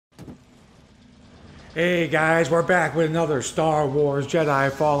Hey guys, we're back with another Star Wars Jedi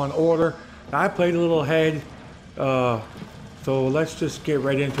Fallen Order. Now, I played a little ahead, so let's just get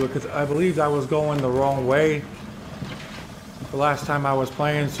right into it because I believe I was going the wrong way the last time I was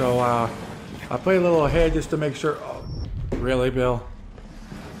playing, so I played a little ahead just to make sure. Oh, really, Bill?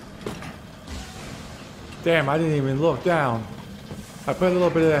 Damn, I didn't even look down. I played a little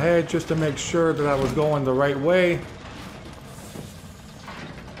bit ahead just to make sure that I was going the right way.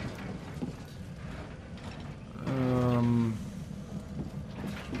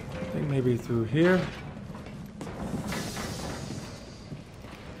 I think maybe through here.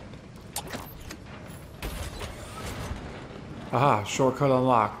 Aha, shortcut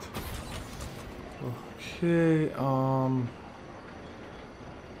unlocked. Okay,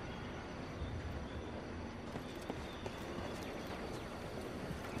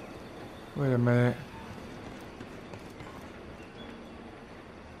 wait a minute.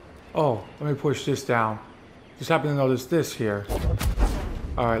 Oh, let me push this down. Just happen to notice this here.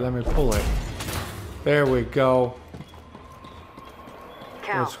 Alright, let me pull it. There we go.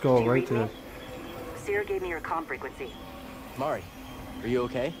 Cal, let's go right to the... Seer gave me your comm frequency. Mari, are you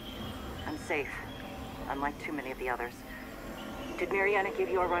okay? I'm safe, unlike too many of the others. Did Mariana give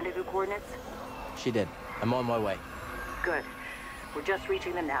you our rendezvous coordinates? She did. I'm on my way. Good. We're just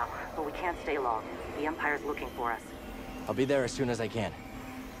reaching them now, but we can't stay long. The Empire's looking for us. I'll be there as soon as I can.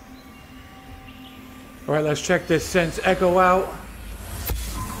 Alright, let's check this Sense Echo out.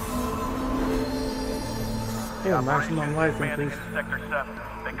 Yeah, maximum life increase. Sector 7.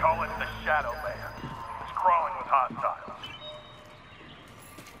 They call it the Shadow Lair. It's crawling with hostiles.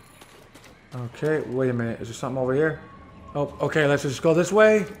 Okay, wait a minute. Is there something over here? Oh, okay, let's just go this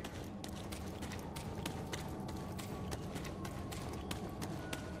way.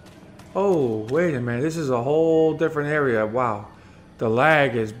 Oh, wait a minute. This is a whole different area. Wow. The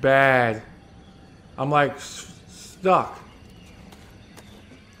lag is bad. I'm like stuck.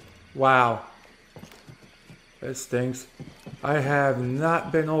 Wow. It stinks. I have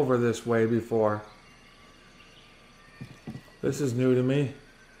not been over this way before. This is new to me.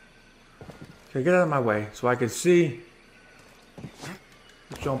 Okay, get out of my way so I can see.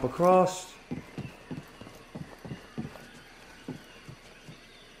 Jump across.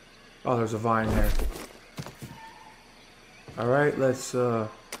 Oh, there's a vine there. Alright, let's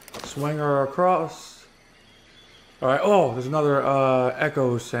swing her across. Alright, oh, there's another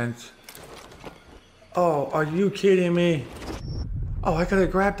echo sense. Oh, are you kidding me? Oh, I could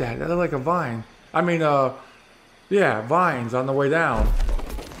have grabbed that. That looked like a vine. I mean, yeah, vines on the way down.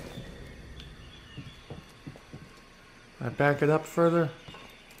 I back it up further.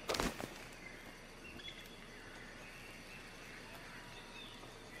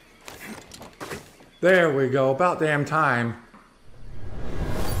 There we go. About damn time.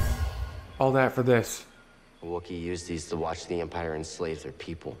 All that for this. A Wookiee used these to watch the Empire enslave their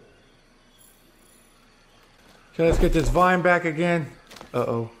people. Okay, let's get this vine back again.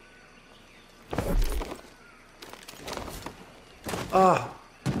 Uh-oh. Ah.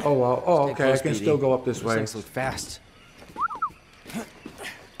 Oh, well. Oh, okay. I can still go up this way. Things look fast.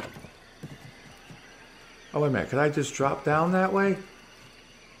 Oh, wait a minute. Could I just drop down that way?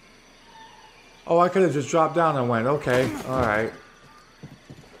 Oh, I could have just dropped down and went. Okay. All right.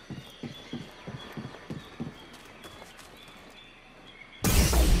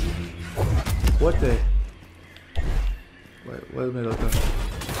 What the... Wait a minute.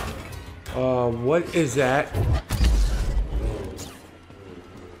 What is that?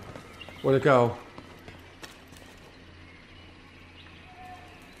 Where'd it go?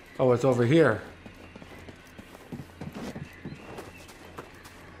 Oh, it's over here.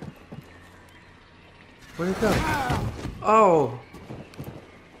 Where'd it go? Oh!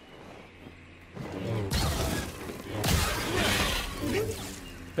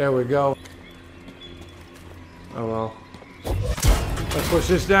 There we go. Oh well. Let's push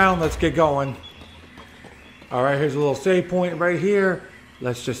this down. Let's get going. Alright, here's a little save point right here.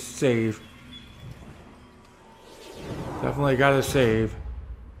 Let's just save. Definitely gotta save.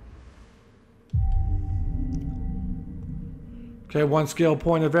 Okay, 1 skill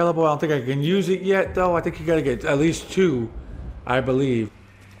point available. I don't think I can use it yet, though. I think you gotta get at least 2, I believe.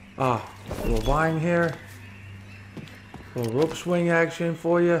 Ah, a little vine here. A little rope swing action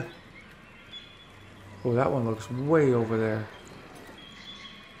for you. Oh, that one looks way over there.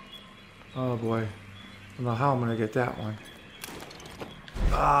 Oh boy. I don't know how I'm gonna get that one.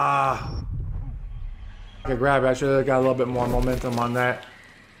 Ah! I can grab it. I should have got a little bit more momentum on that.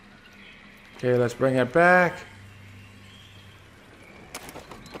 Okay, let's bring it back.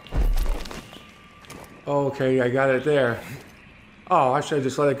 Okay, I got it there. Oh, I should have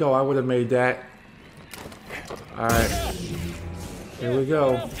just let it go. I would have made that. Alright. Here we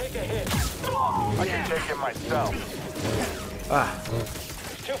go. I can take him myself. Ah.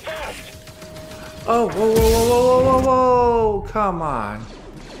 Too fast. Oh, whoa, whoa, whoa, whoa, whoa, whoa, whoa. Come on.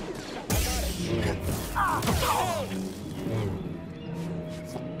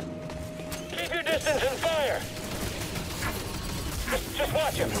 Keep your distance and fire. Just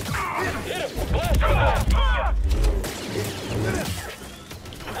watch him. Hit him. Blast him.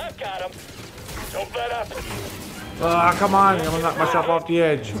 I've got him. Don't let up. Ah, come on. I'm gonna knock myself off the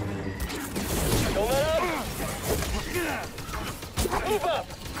edge. Don't let up. Move up.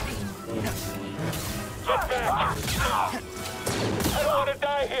 Get back. I don't want to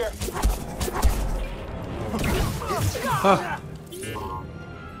die here. Huh.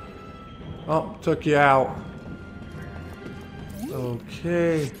 Oh, took you out.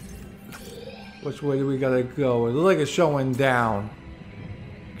 Okay. Which way do we gotta go? It looks like it's showing down.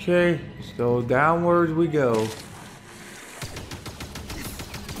 Okay, so downwards we go.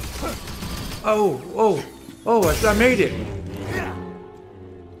 Oh, oh, oh, I made it.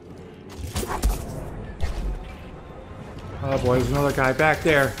 Oh boy, there's another guy back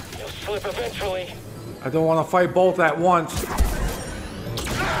there. You'll slip eventually. I don't want to fight both at once.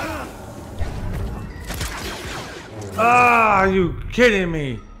 Ah, are you kidding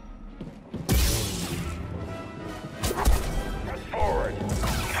me? Forward.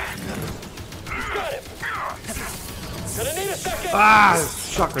 Got him. Gonna need a second. Ah,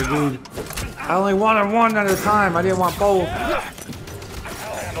 sucker, dude. I only wanted one at a time. I didn't want both. I'll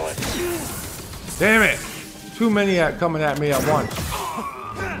handle it. Damn it. Too many coming at me at once.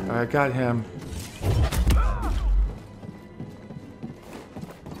 I got him.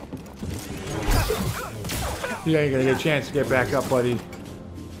 You ain't gonna get a chance to get back up, buddy.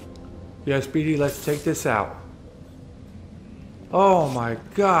 Yeah, Speedy, let's take this out. Oh my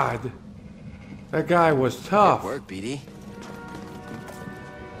god. That guy was tough. Good work, BD.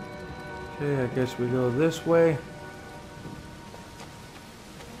 Okay, I guess we go this way.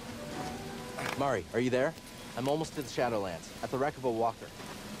 Mari, are you there? I'm almost to the Shadowlands, at the wreck of a walker.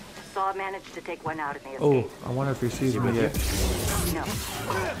 Saw managed to take one out in the escape. Oh, I wonder if he sees me yet. No.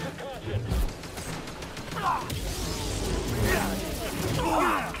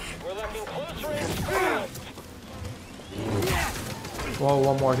 We're looking close range. Whoa,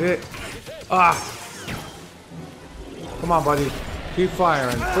 one more hit. Ah! Come on, buddy. Keep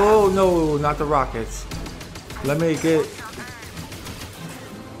firing. Oh, no, not the rockets. Let me get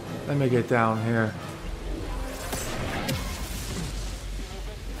down here.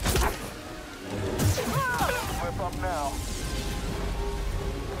 Flip up now.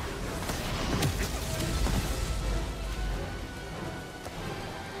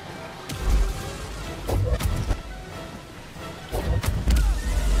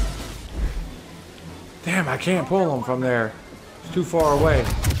 Damn, I can't pull him from there. It's too far away.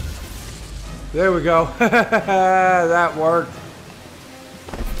 There we go. That worked.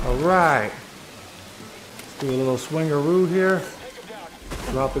 Alright. Let's do a little swingaroo here.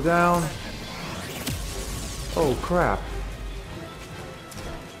 Drop it down. Oh, crap.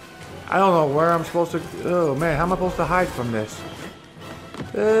 I don't know where I'm supposed to... Oh, man, how am I supposed to hide from this?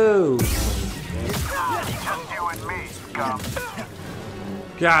 Oh. Just you and me, scum.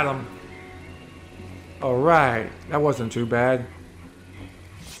 Got him. Alright. That wasn't too bad.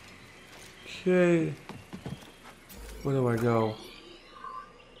 Okay. Where do I go?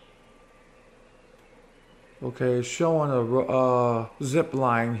 Okay, it's showing a zip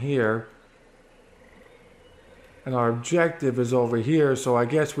line here. And our objective is over here, so I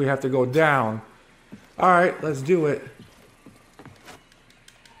guess we have to go down. Alright, let's do it.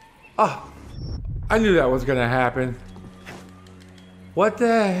 Ah! I knew that was gonna happen. What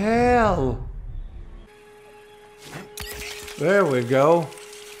the hell? There we go.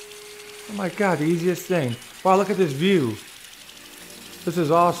 Oh my god, the easiest thing. Wow, look at this view. This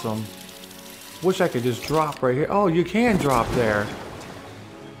is awesome. Wish I could just drop right here. Oh, you can drop there.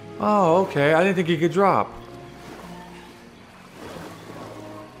 Oh, okay. I didn't think you could drop.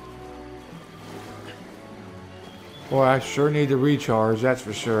 Boy, I sure need to recharge, that's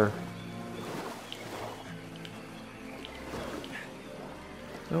for sure.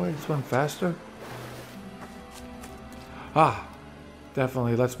 No way, this one faster? Ah,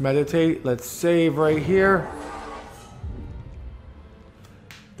 definitely. Let's meditate. Let's save right here.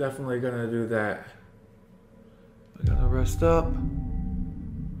 Definitely gonna do that. I gotta rest up.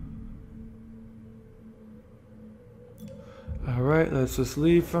 Alright, let's just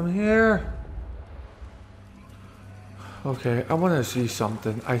leave from here. Okay, I want to see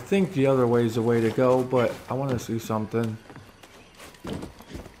something. I think the other way is the way to go, but I want to see something.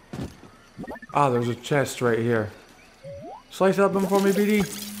 Ah, there's a chest right here. Slice up them for me, BD.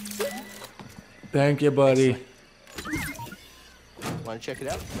 Thank you, buddy. Want to check it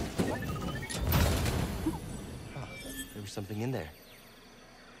out? Huh, there was something in there.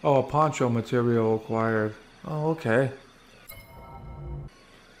 Oh, a poncho material acquired. Oh, okay.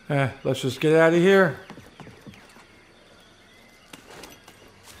 Let's just get out of here.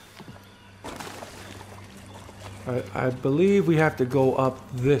 I believe we have to go up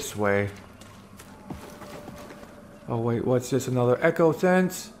this way. Oh wait, what's this? Another echo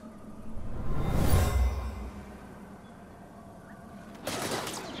sense?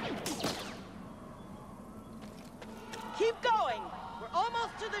 Keep going. We're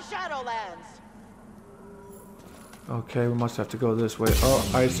almost to the Shadowlands. Okay, we must have to go this way.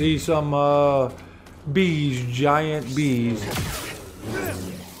 Oh, I see some bees, giant bees.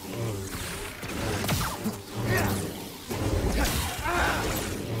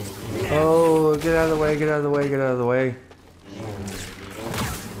 Oh, get out of the way, get out of the way, get out of the way.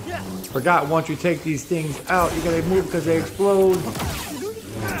 Forgot once you take these things out, you gotta move because they explode.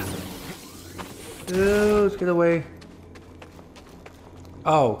 Oh, let's get away.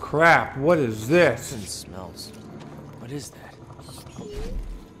 Oh crap, what is this? It smells. What is that?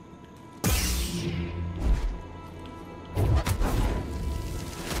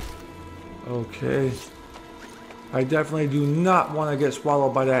 Okay. I definitely do not want to get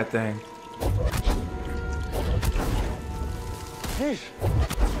swallowed by that thing.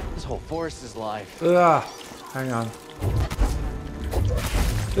 This whole forest is live. Ugh. Hang on.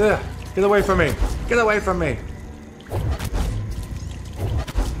 Ugh. Get away from me. Get away from me.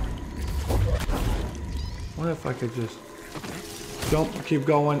 What if I could just jump, keep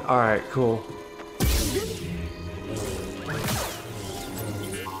going? Alright, cool.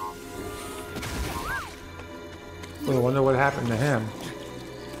 I wonder what happened to him.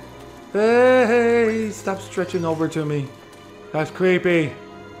 Hey, stop stretching over to me. That's creepy.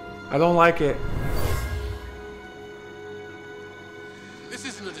 I don't like it. This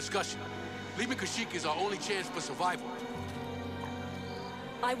isn't a discussion. Leaving Kashyyyk is our only chance for survival.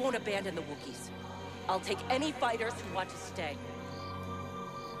 I won't abandon the Wookiees. I'll take any fighters who want to stay.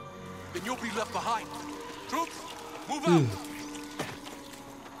 Then you'll be left behind. Troops, move out!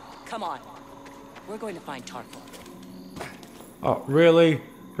 Come on. We're going to find Tarkville. Oh, really?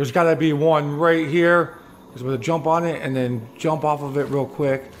 There's gotta be one right here. Just gonna jump on it and then jump off of it real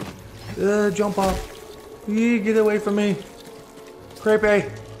quick. Jump off. Get away from me. Creepy.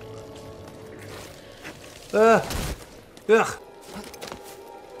 Ugh.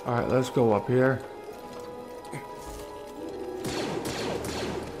 Alright, let's go up here.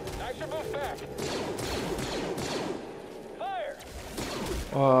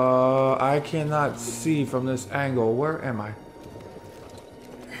 I cannot see from this angle. Where am I?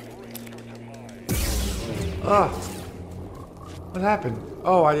 What happened?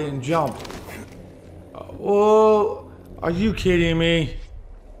 Oh, I didn't jump. Whoa! Are you kidding me?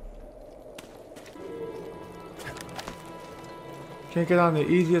 Can't get on the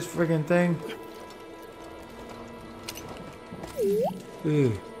easiest friggin' thing?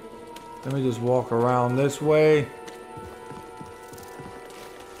 Ugh. Let me just walk around this way.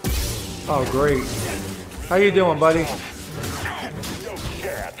 Oh, great. How you doing, buddy?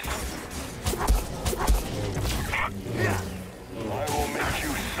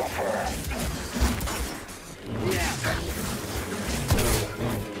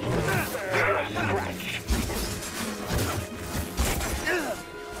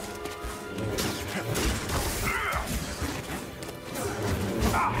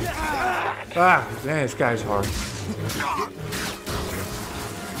 Ah, man, this guy's hard.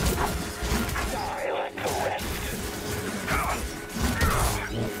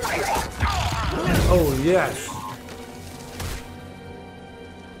 Oh, yes.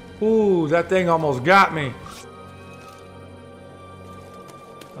 Ooh, that thing almost got me.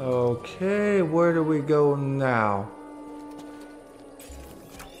 Okay, where do we go now?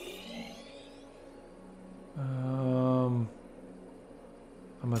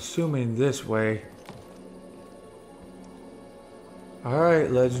 I'm assuming this way.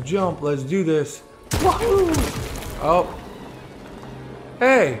 Alright, let's jump. Let's do this. Woohoo! Oh.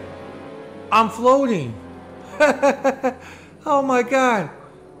 Hey! I'm floating! Oh my god!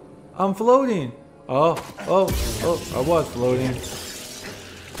 I'm floating! Oh, I was floating.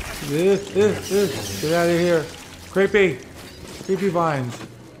 Get out of here. Creepy. Creepy vines.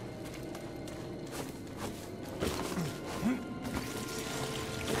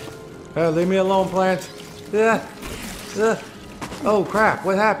 Leave me alone, plants. Oh crap,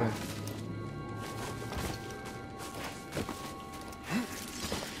 what happened?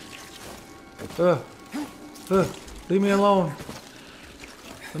 Leave me alone.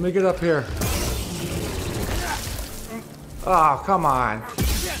 Let me get up here. Oh, come on.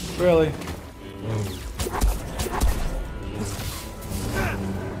 Really?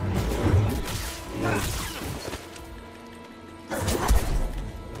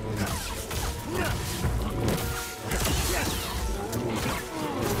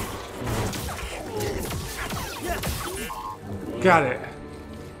 Got it.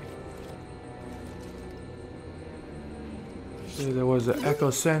 See, there was an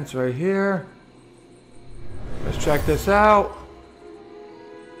echo sense right here. Let's check this out.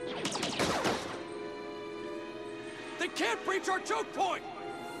 They can't breach our choke point!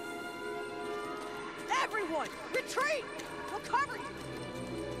 Everyone, retreat! We'll cover you!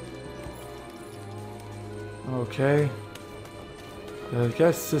 Okay. I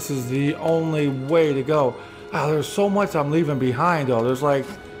guess this is the only way to go. Ah, there's so much I'm leaving behind though. There's like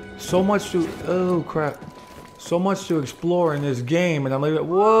so much to, oh crap. So much to explore in this game and I'm leaving,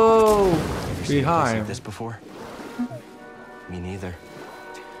 whoa, behind. Like this before? Me neither.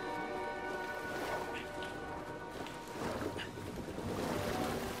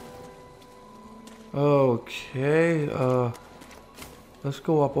 Okay, let's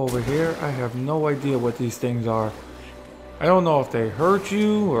go up over here. I have no idea what these things are. I don't know if they hurt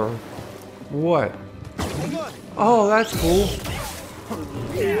you or what. Oh, that's cool.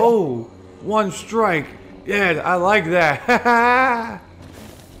 Oh, one strike. Yeah, I like that.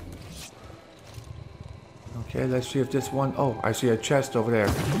 Okay, let's see if this one... Oh, I see a chest over there.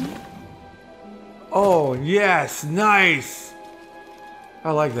 Oh, yes, nice.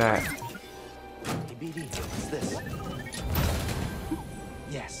 I like that. Hey, BD, what's this?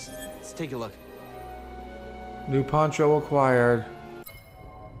 Yes, let's take a look. New poncho acquired.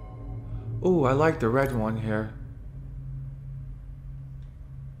 Ooh, I like the red one here.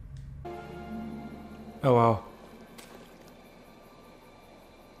 Oh well.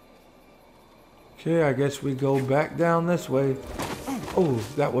 Okay, I guess we go back down this way. Oh,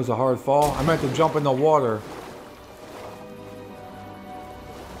 that was a hard fall. I meant to jump in the water.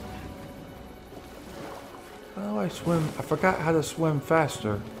 How do I swim? I forgot how to swim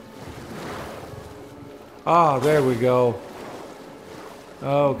faster. Ah, there we go.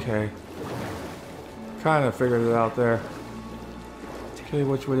 Okay. Kind of figured it out there. Okay,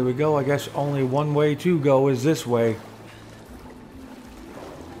 which way do we go? I guess only one way to go is this way.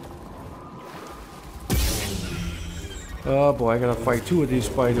 Oh boy, I gotta fight two of these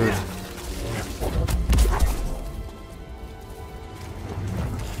spiders.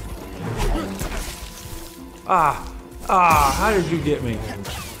 How did you get me?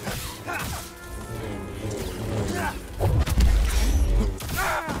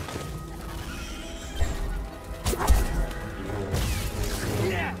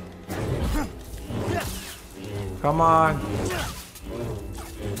 Come on.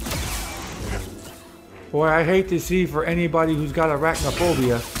 Boy, I hate to see for anybody who's got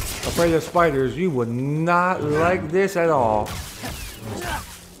arachnophobia, afraid of spiders, you would not like this at all.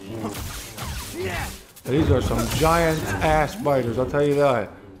 These are some giant ass spiders, I'll tell you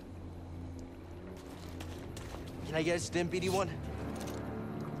that. Can I get a stim, BD1?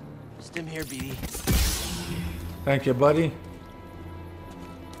 Stim here, BD. Thank you, buddy.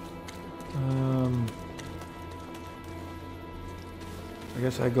 I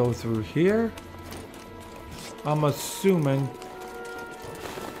guess I go through here. I'm assuming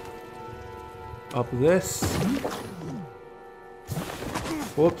up this.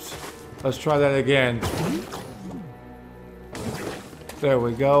 Whoops. Let's try that again. There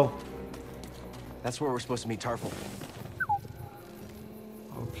we go. That's where we're supposed to meet Tarful.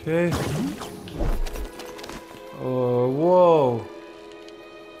 Okay. Oh, whoa.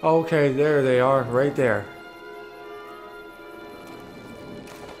 Okay, there they are, right there.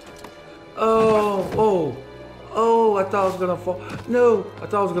 Oh, I thought I was gonna fall. No, I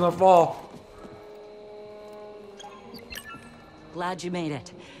thought I was gonna fall. Glad you made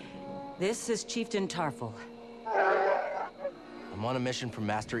it. This is Chieftain Tarful. I'm on a mission from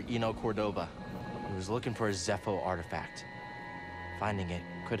Master Eno Cordova, who was looking for a Zepho artifact. Finding it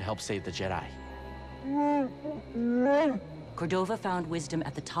could help save the Jedi. Cordova found wisdom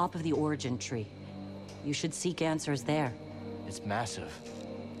at the top of the origin tree. You should seek answers there. It's massive.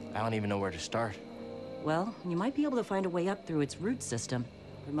 I don't even know where to start. Well, you might be able to find a way up through its root system,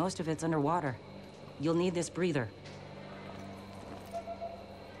 but most of it's underwater. You'll need this breather.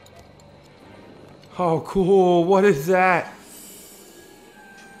 Oh, cool. What is that?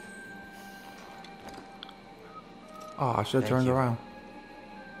 Oh, I should have turned around.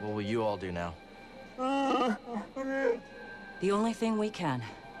 What will you all do now? The only thing we can.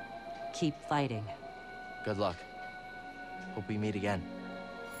 keep fighting. Good luck. Hope we meet again.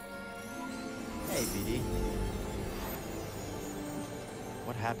 Hey, BD.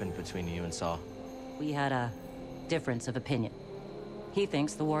 What happened between you and Saw? We had a difference of opinion. He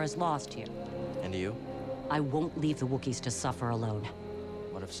thinks the war is lost here. And you? I won't leave the Wookiees to suffer alone.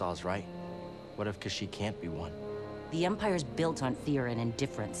 What if Saw's right? What if Kashyyyk can't be won? The Empire's built on fear and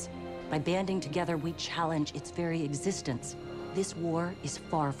indifference. By banding together, we challenge its very existence. This war is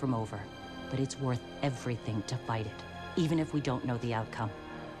far from over, but it's worth everything to fight it, even if we don't know the outcome.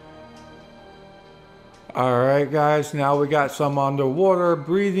 Alright guys, now we got some underwater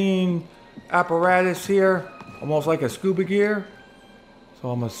breathing apparatus here, almost like a scuba gear. So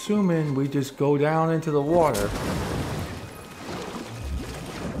I'm assuming we just go down into the water.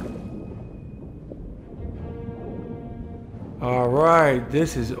 Alright,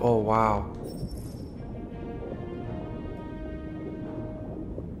 this is, oh wow.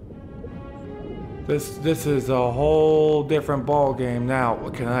 This is a whole different ball game now.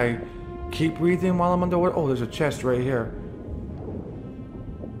 Can I keep breathing while I'm underwater? Oh, there's a chest right here.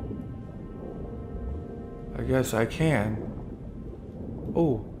 I guess I can.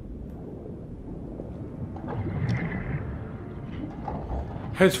 Oh.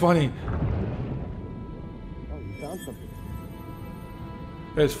 It's funny. Oh, you found something.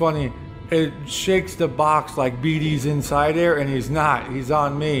 It's funny. It shakes the box like BD's inside there, and he's not. He's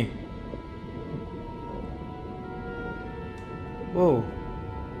on me. Whoa.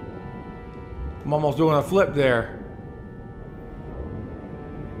 I'm almost doing a flip there.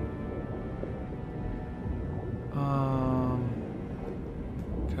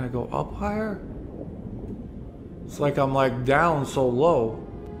 Can I go up higher? It's like I'm like down so low.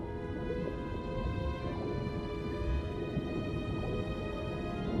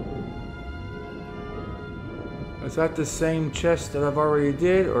 Is that the same chest that I've already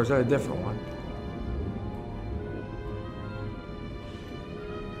did, or is that a different one?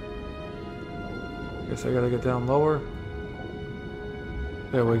 Guess I gotta get down lower.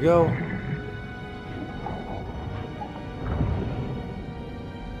 There we go.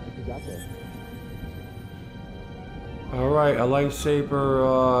 You got this. Alright, a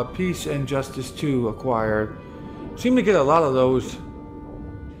lightsaber, Peace and Justice 2 acquired. Seem to get a lot of those.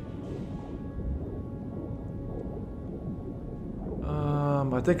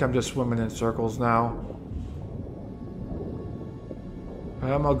 I think I'm just swimming in circles now.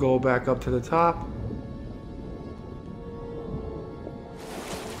 I'm gonna go back up to the top.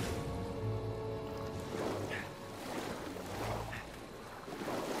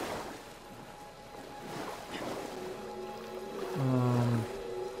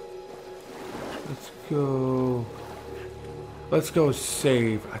 Let's go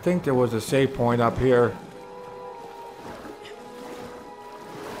save. I think there was a save point up here.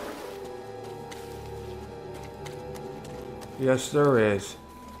 Yes, there is.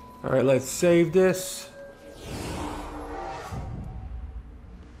 All right, let's save this.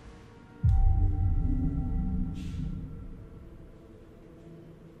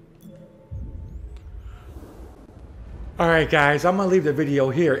 Alright guys, I'm going to leave the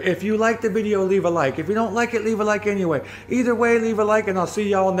video here. If you like the video, leave a like. If you don't like it, leave a like anyway. Either way, leave a like and I'll see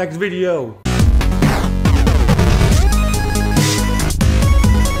y'all next video.